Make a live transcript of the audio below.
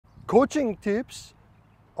Coaching tips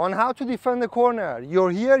on how to defend the corner. You're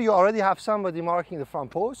here, you already have somebody marking the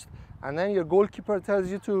front post, and then your goalkeeper tells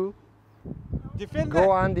you to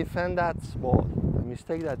go and defend that ball. The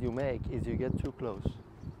mistake that you make is you get too close.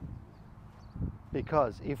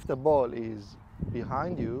 Because if the ball is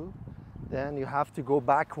behind you, then you have to go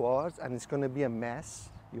backwards and it's going to be a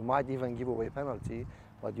mess. You might even give away a penalty,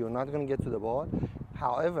 but you're not going to get to the ball.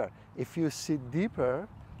 However, if you sit deeper,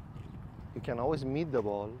 you can always meet the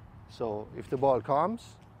ball. So if the ball comes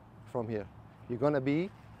from here, you're going to be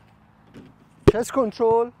chest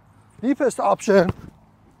control, deepest option.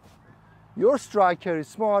 Your striker is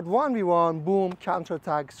smart, 1v1, boom,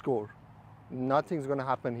 counter-attack, score. Nothing's going to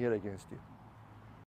happen here against you.